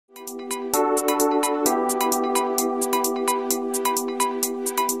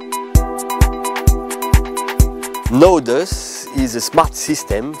Nodeus is a smart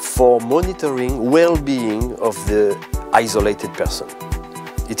system for monitoring well-being of the isolated person.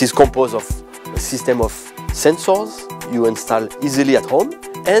 It is composed of a system of sensors you install easily at home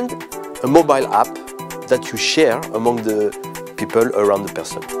and a mobile app that you share among the people around the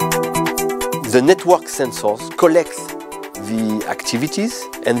person. The network sensors collect the activities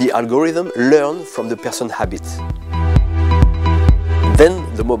and the algorithm learn from the person's habits.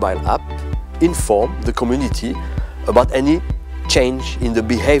 Then the mobile app informs the community about any change in the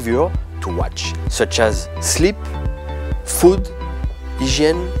behavior to watch, such as sleep, food,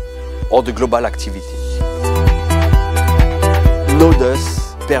 hygiene, or the global activity.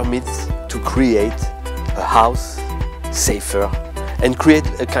 Nodeus permits to create a house safer and create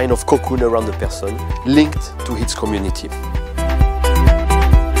a kind of cocoon around the person linked to its community.